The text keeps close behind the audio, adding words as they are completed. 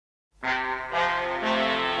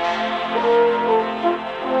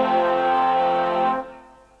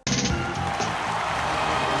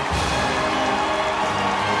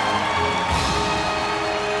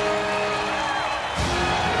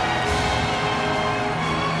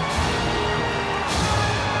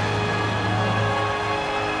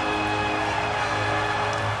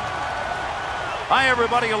Hi,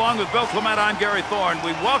 everybody. Along with Bill Clement, I'm Gary Thorne.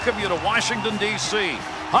 We welcome you to Washington, D.C.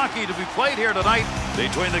 Hockey to be played here tonight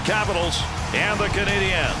between the Capitals and the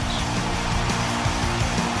Canadiens.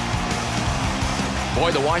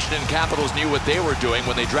 Boy, the Washington Capitals knew what they were doing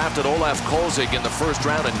when they drafted Olaf Kolzig in the first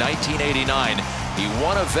round in 1989. He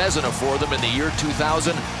won a Vezina for them in the year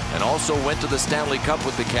 2000 and also went to the Stanley Cup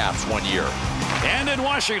with the Caps one year. And in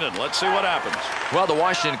Washington, let's see what happens. Well, the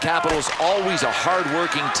Washington Capitals, always a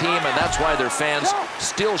hard-working team, and that's why their fans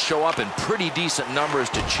still show up in pretty decent numbers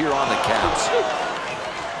to cheer on the Caps.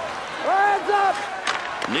 Hands up!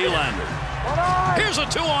 Nylander. Here's a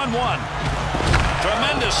 2-on-1.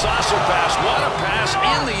 Tremendous saucer pass. What a pass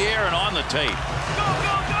in the air and on the tape.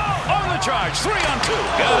 On the charge, 3-on-2.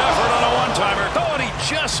 Good effort on a one-timer. Oh, and he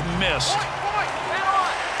just missed.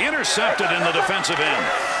 Intercepted in the defensive end.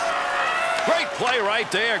 Great play right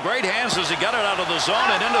there. Great hands as he got it out of the zone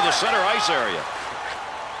and into the center ice area.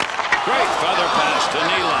 Great feather pass to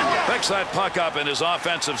Nylander. Picks that puck up in his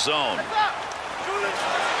offensive zone.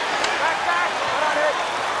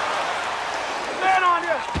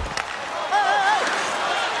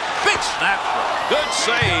 Big snap. Good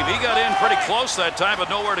save. He got in pretty close that time, but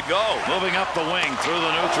nowhere to go. Moving up the wing through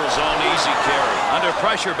the neutral zone. Easy carry. Under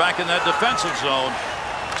pressure back in that defensive zone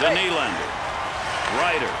to Nylander.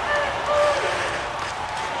 Ryder.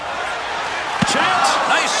 Chance.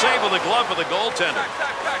 Nice save with the glove for the goaltender.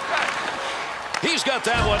 He's got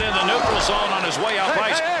that one in the neutral zone on his way up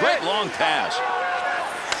ice. Great long pass.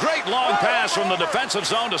 Great long pass from the defensive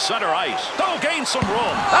zone to center ice. Oh, gain some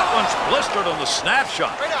room. That one's blistered on the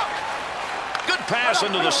snapshot. Good pass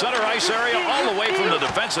into the center ice area all the way from the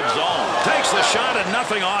defensive zone. Takes the shot and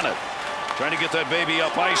nothing on it. Trying to get that baby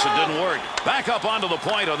up ice, it didn't work. Back up onto the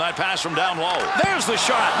point on that pass from down low. There's the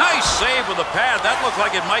shot. Nice save with the pad. That looked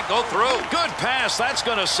like it might go through. Good pass. That's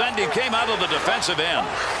going to send him. Came out of the defensive end.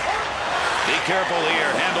 Be careful here.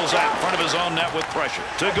 Handles that in front of his own net with pressure.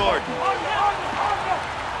 To Gordon.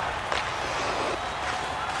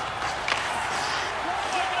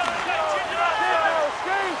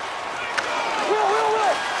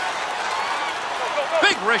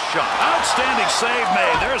 Big wrist shot. Outstanding save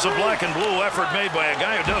made. There's a black and blue effort made by a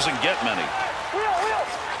guy who doesn't get many.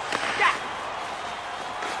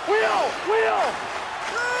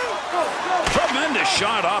 Tremendous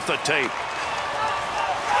shot off the tape.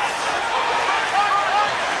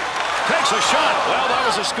 Takes a shot. Well, that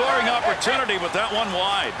was a scoring opportunity, but that one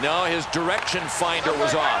wide. No, his direction finder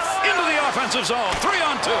was off. Into the offensive zone.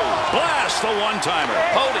 3-on-2. Blast the one-timer.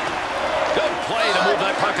 Pody. Good play to move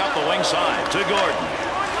that puck up the wing side to Gordon.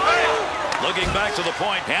 Looking back to the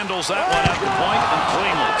point. Handles that one at the point and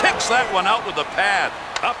cleanly. Kicks that one out with the pad.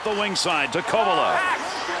 Up the wing side to Kovalev.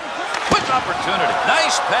 Quick opportunity.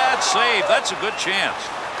 Nice pad save. That's a good chance.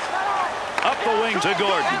 Up the wing to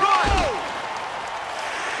Gordon.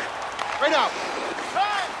 Right out.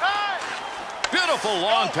 Beautiful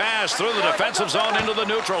long pass through the defensive zone into the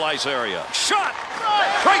neutral ice area. Shot!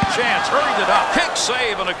 Great chance. Hurried it up. Kick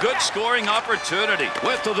save and a good scoring opportunity.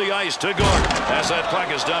 Width of the ice to Gordon. As that puck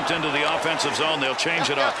is dumped into the offensive zone, they'll change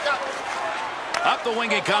it up. Up the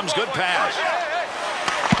wing he comes. Good pass.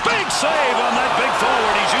 Big save on that big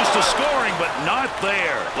forward. He's used to scoring, but not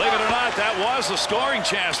there. Believe it or not, that was the scoring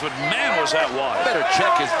chance, but man, was that wide. Better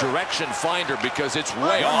check his direction finder because it's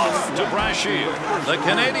way off. To Brashear. The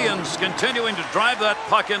Canadiens continuing to drive that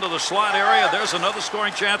puck into the slot area. There's another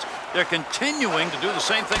scoring chance. They're continuing to do the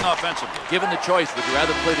same thing offensively. Given the choice, would you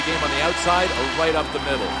rather play the game on the outside or right up the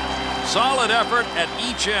middle? Solid effort at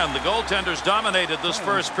each end. The goaltenders dominated this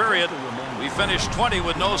first period. We finished 20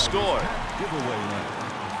 with no score. Giveaway night.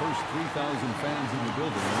 The first 3,000 fans in the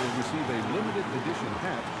building will receive a limited edition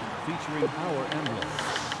hat featuring our emblem.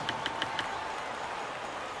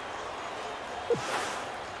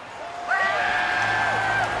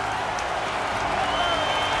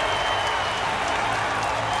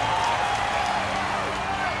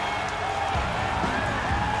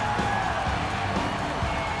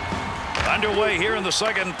 Underway here in the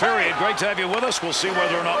second period. Great to have you with us. We'll see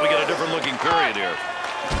whether or not we get a different looking period here.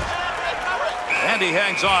 And he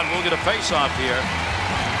hangs on. We'll get a face-off here.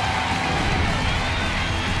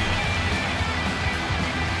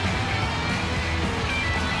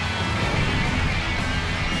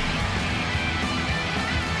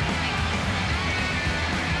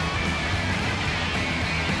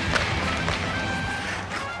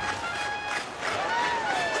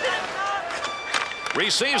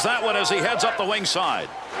 Receives that one as he heads up the wing side.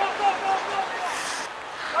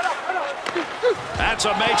 That's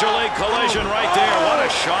a major league collision right there. What a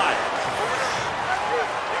shot.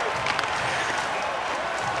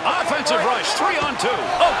 Offensive rush, 3-on-2.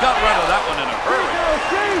 Oh, got rid of that one in a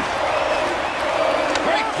hurry.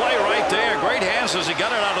 play right there. Great hands as he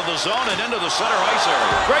got it out of the zone and into the center ice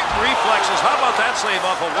area. Great reflexes. How about that save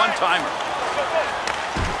off a one-timer?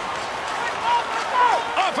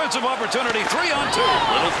 Offensive opportunity, 3-on-2.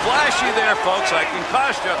 Little flashy there, folks. That can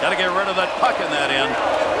cost you. Got to get rid of that puck in that end.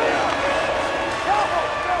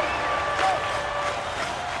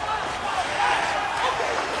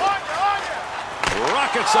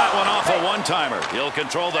 Rockets that one off a one-timer. He'll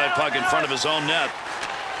control that puck in front of his own net.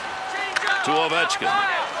 To Ovechkin.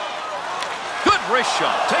 Good wrist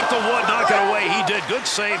shot. Take the wood, knock it away. He did. Good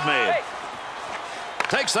save made.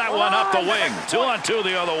 Takes that one up the wing. 2-on-2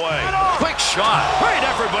 the other way. Quick shot. Great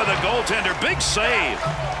effort by the goaltender. Big save.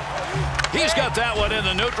 He's got that one in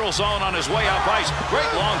the neutral zone on his way up ice. Great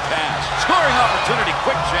long pass. Scoring opportunity.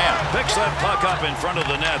 Quick jam. Picks that puck up in front of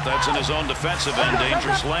the net. That's in his own defensive end.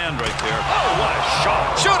 Dangerous land right there. Oh, what a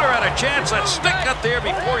shot. Shooter had a chance. That stick got there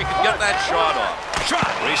before he could get that shot off. Shot.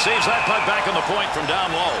 Receives that puck back on the point from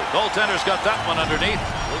down low. Goaltender's got that one underneath.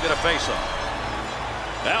 We'll get a face-off.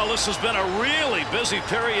 Now, this has been a really busy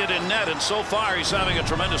period in net, and so far he's having a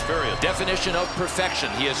tremendous period. Definition of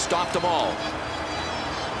perfection. He has stopped them all.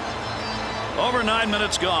 Over 9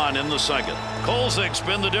 minutes gone in the second. Kolzig's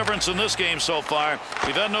been the difference in this game so far.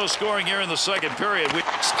 We've had no scoring here in the second period.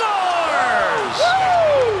 Scores!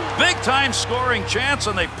 Big-time scoring chance,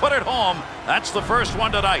 and they put it home. That's the first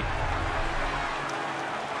one tonight.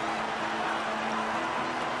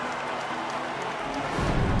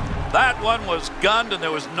 That one was gunned, and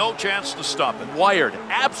there was no chance to stop it. Wired.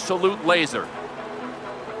 Absolute laser.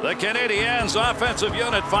 The Canadiens offensive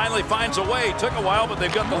unit finally finds a way. Took a while, but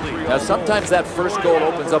they've got the lead. Now, sometimes that first goal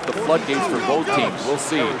opens up the floodgates for both teams. We'll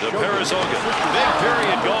see. The Perezhogin. Big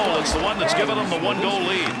period goal. It's the one that's given them the one-goal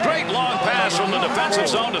lead. Great long pass from the defensive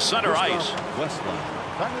zone to center ice.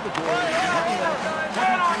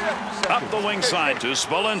 Up the wing side to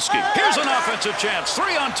Smolinski. Here's an offensive chance.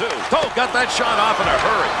 3-on-2. Oh, got that shot off in a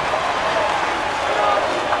hurry.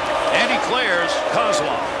 And he clears.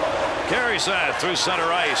 Kozlov carries that through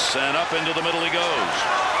center ice, and up into the middle he goes.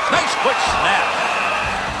 Nice quick snap.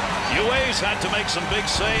 Huet's had to make some big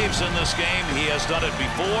saves in this game. He has done it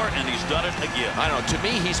before, and he's done it again. I don't know. To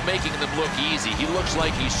me, he's making them look easy. He looks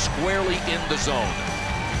like he's squarely in the zone.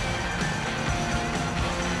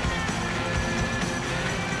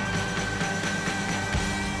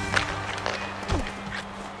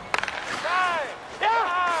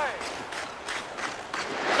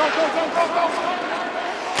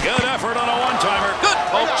 Good effort on a one-timer. Good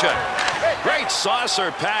poke check. Great saucer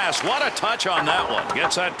pass. What a touch on that one.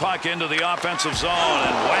 Gets that puck into the offensive zone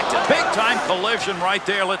and whacked it. Big-time collision right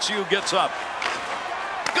there. Let's see who gets up.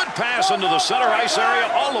 Good pass into the center ice area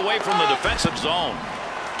all the way from the defensive zone.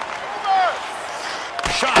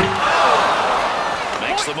 Shot.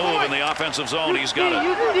 Makes the move in the offensive zone. He's got it.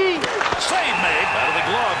 Save made out of the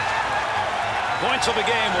glove. Points of a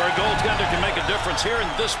game where a goaltender can make a difference. Here in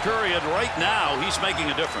this period right now, he's making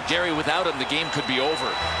a difference. Gary, without him, the game could be over.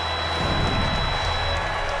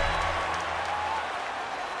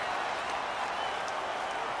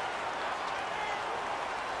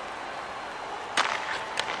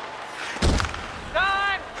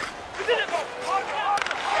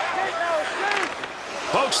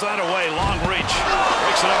 Pokes that away, long reach.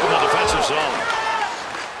 Breaks it up in the defensive zone.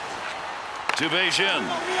 To Bouillon.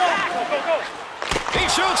 He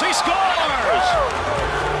shoots, he scores!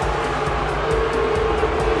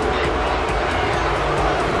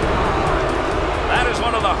 That is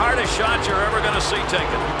one of the hardest shots you're ever going to see taken.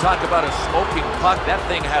 You talk about a smoking puck. That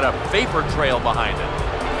thing had a vapor trail behind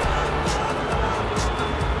it.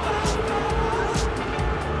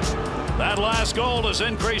 That last goal has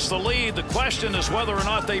increased the lead. The question is whether or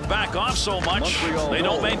not they back off so much they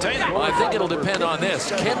don't maintain it. Well, I think it'll depend on this.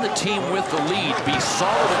 Can the team with the lead be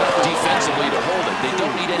solid enough defensively to hold it? They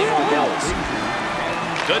don't need any more goals.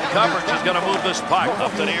 Good coverage is going to move this puck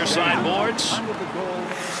up the near side boards.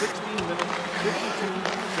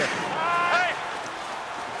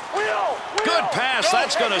 Good pass.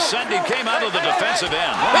 That's going to send him. Came out of the defensive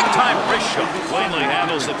end. Big-time wrist shot. Cleanly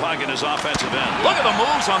handles the puck in his offensive end. Look at the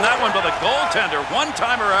moves on that one by the goaltender.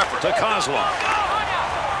 One-timer effort to Kozlov.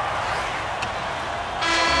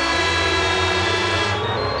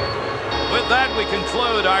 With that, we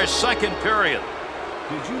conclude our second period.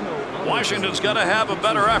 Washington's got to have a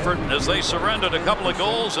better effort as they surrendered a couple of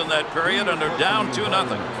goals in that period and are down 2-0.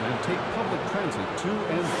 And take public transit to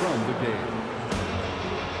and from the game.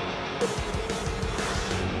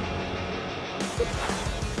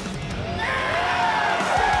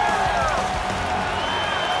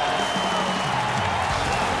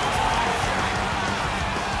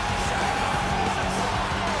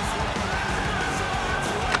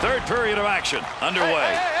 Third period of action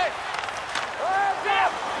underway.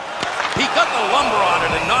 He got the lumber on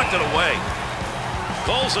it and knocked it away.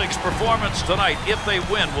 Kolzig's performance tonight, if they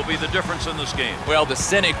win, will be the difference in this game. Well, the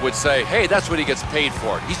cynic would say, hey, that's what he gets paid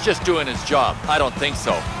for. He's just doing his job. I don't think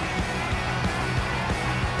so.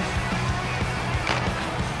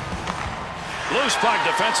 Loose puck,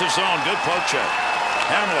 defensive zone. Good poke check.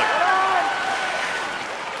 Hamlet.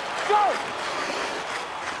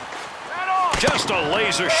 Just a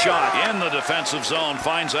laser shot in the defensive zone.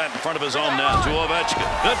 Finds that in front of his own net to Ovechkin.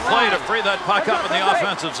 Good play to free that puck up in the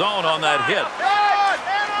offensive zone on that hit.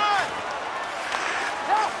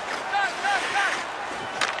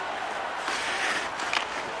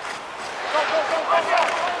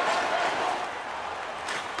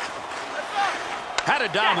 Had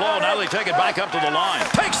it down low. Now they take it back up to the line.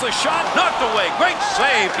 Takes the shot. Knocked away. Great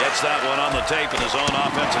save. Gets that one on the tape in his own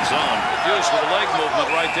offensive zone. Good use with the leg movement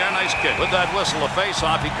right there. Nice kick. With that whistle, a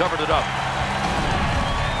face-off, he covered it up.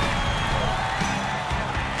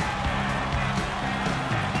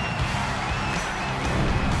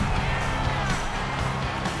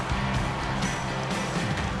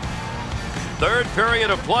 Third period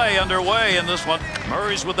of play underway in this one.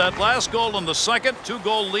 Murray's with that last goal in the second.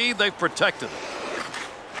 2-goal lead. They've protected it.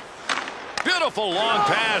 Beautiful long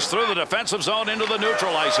pass through the defensive zone into the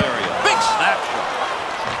neutral ice area. Big snapshot.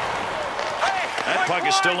 That puck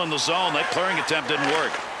is still in the zone. That clearing attempt didn't work.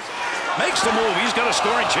 Makes the move. He's got a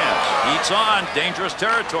scoring chance. Eats on. Dangerous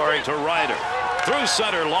territory to Ryder. Through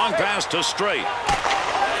center. Long pass to Straight.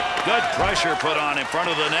 Good pressure put on in front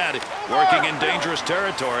of the net. Working in dangerous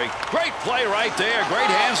territory. Great play right there. Great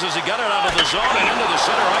hands as he got it out of the zone and into the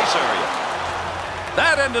center ice area.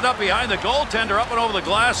 That ended up behind the goaltender, up and over the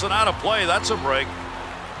glass and out of play. That's a break.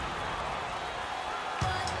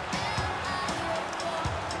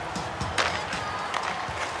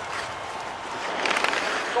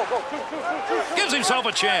 Gives himself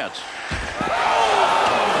a chance.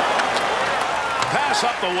 Pass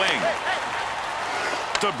up the wing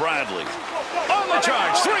to Bradley. On the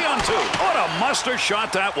charge, 3-on-2. What a mustard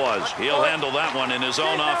shot that was. He'll handle that one in his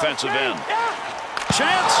own offensive end.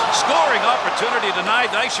 Chance, scoring opportunity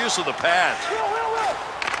denied. Nice use of the pads.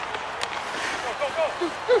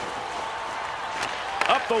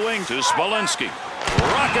 Up the wing to Smolinski.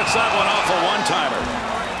 Rockets that one off a one-timer.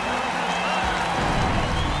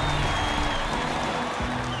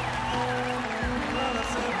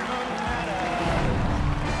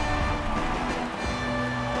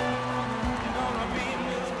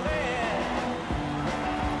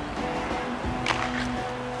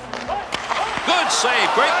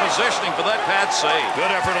 Save. Great positioning for that pad save.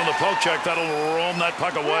 Good effort on the poke check. That'll roam that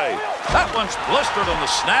puck away. That one's blistered on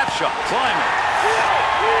the snapshot. Climbing.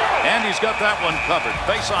 And he's got that one covered.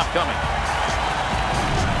 Face-off coming.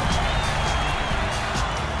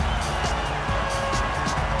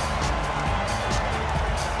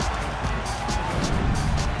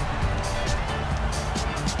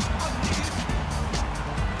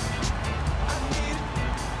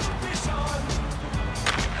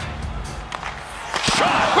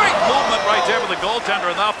 Goaltender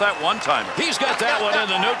without that one-timer. He's got that one in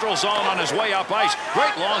the neutral zone on his way up ice.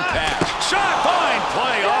 Great long pass. Shot. Fine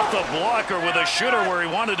play off the blocker with a shooter where he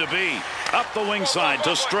wanted to be. Up the wing side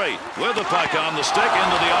to Straight. With the puck on the stick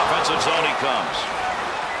into the offensive zone he comes.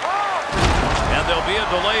 And there'll be a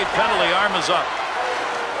delayed penalty. Arm is up.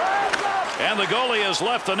 And the goalie has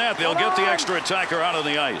left the net. They'll get the extra attacker out of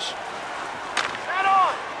the ice.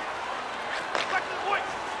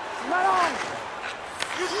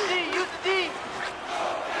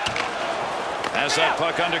 Has that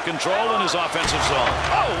puck under control in his offensive zone.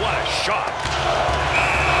 Oh, what a shot.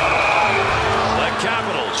 The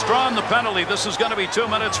Capitals drawing the penalty. This is going to be 2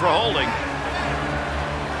 minutes for holding.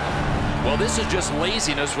 Well, this is just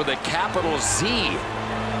laziness with a capital Z.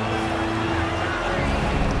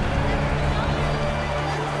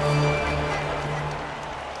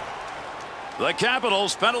 The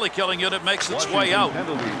Capitals penalty killing unit makes its way out.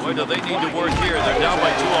 Boy, do they need to work here. They're down by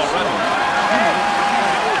 2 already.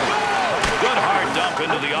 Good hard dump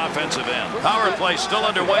into the offensive end. Power play still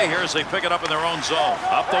underway here as they pick it up in their own zone.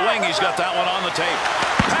 Up the wing, he's got that one on the tape.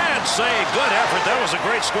 Pad save, good effort. That was a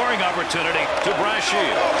great scoring opportunity to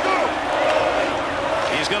Brashear.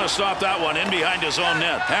 He's going to stop that one in behind his own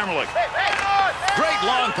net. Hammerlich. Great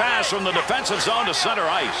long pass from the defensive zone to center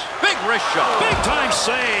ice. Big wrist shot. Big time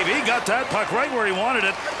save. He got that puck right where he wanted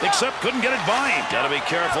it, except couldn't get it by him. Got to be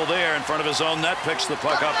careful there in front of his own net. Picks the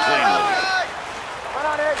puck up cleanly.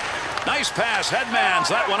 Nice pass. Headman's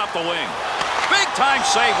that one up the wing. Big time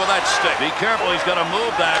save with that stick. Be careful. He's got to move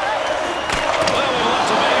that. Well, we'll have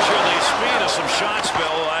to measure the speed of some shots,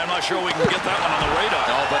 Bill. I'm not not sure we can get that one on the radar.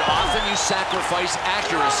 No, but often you sacrifice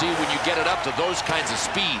accuracy when you get it up to those kinds of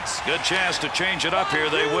speeds. Good chance to change it up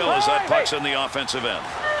here. They will as that puck's in the offensive end.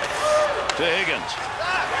 To Higgins.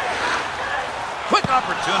 Quick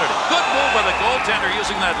opportunity. Good move by the goaltender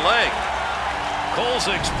using that leg.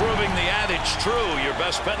 Kolzig's proving the adage true. Your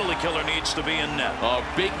best penalty killer needs to be in net. A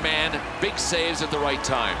big man, big saves at the right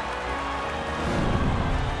time.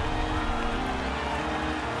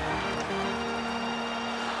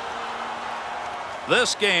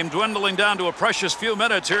 This game dwindling down to a precious few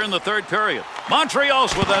minutes here in the third period.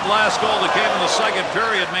 Montreal's with that last goal that came in the second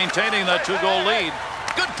period, maintaining that 2-goal lead.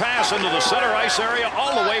 Good pass into the center ice area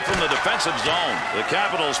all the way from the defensive zone. The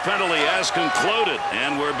Capitals' penalty has concluded,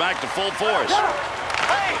 and we're back to full force.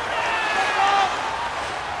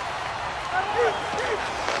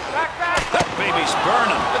 That baby's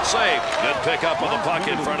burning. Good save. Good pickup of the puck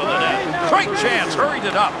in front of the net. Great chance. Hurried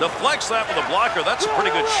it up. Deflects that with a blocker. That's a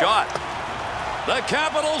pretty good shot. The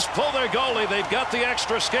Capitals pull their goalie. They've got the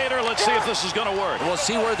extra skater. Let's see if this is going to work. We'll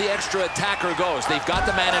see where the extra attacker goes. They've got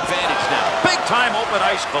the man advantage now. Big-time open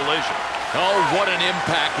ice collision. Oh, what an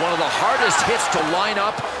impact. One of the hardest hits to line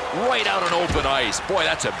up right out on open ice. Boy,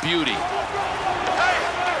 that's a beauty.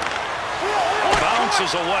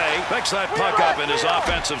 Bounces away. Picks that puck up in his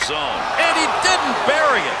offensive zone. And he didn't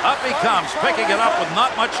bury it. Up he comes, picking it up with not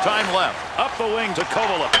much time left. Up the wing to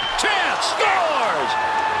Kovalev. Chance! Scores!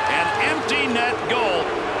 An empty net goal.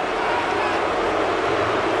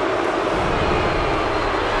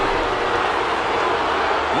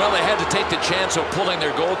 Well, they had to take the chance of pulling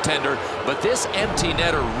their goaltender, but this empty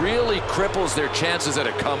netter really cripples their chances at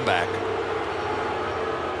a comeback.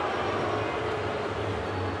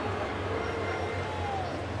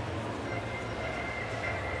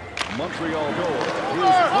 Montreal goal, his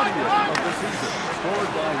 20th of the season,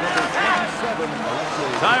 scored by number 27,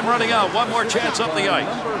 Alexei. Time running out. One more chance up the ice.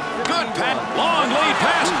 Good pass. Long lead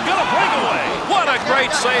pass. Gonna break away. What a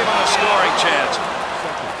great save on a scoring chance.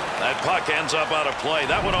 That puck ends up out of play.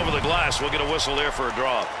 That went over the glass. We'll get a whistle here for a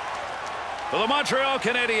draw. For the Montreal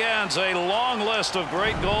Canadiens, a long list of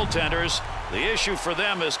great goaltenders. The issue for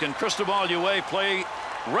them is, can Cristobal Huet play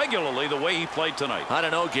regularly the way he played tonight? I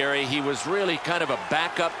don't know, Gary. He was really kind of a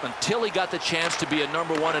backup until he got the chance to be a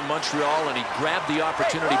 #1 in Montreal, and he grabbed the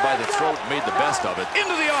opportunity by the throat and made the best of it.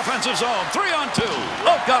 Into the offensive zone. 3-on-2.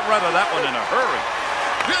 Oh, got rid of that one in a hurry.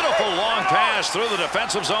 Beautiful long pass through the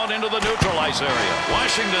defensive zone into the neutral ice area.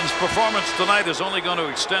 Washington's performance tonight is only going to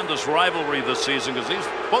extend this rivalry this season because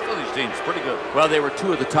both of these teams pretty good. Well, they were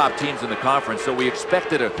two of the top teams in the conference, so we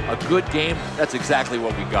expected a good game. That's exactly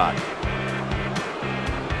what we got.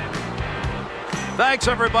 Thanks,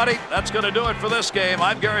 everybody. That's going to do it for this game.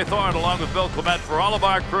 I'm Gary Thorne, along with Bill Clement. For all of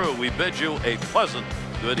our crew, we bid you a pleasant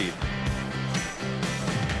good evening.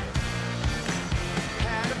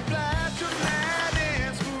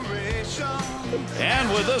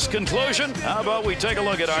 And with this conclusion, how about we take a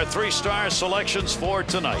look at our 3-star selections for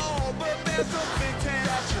tonight?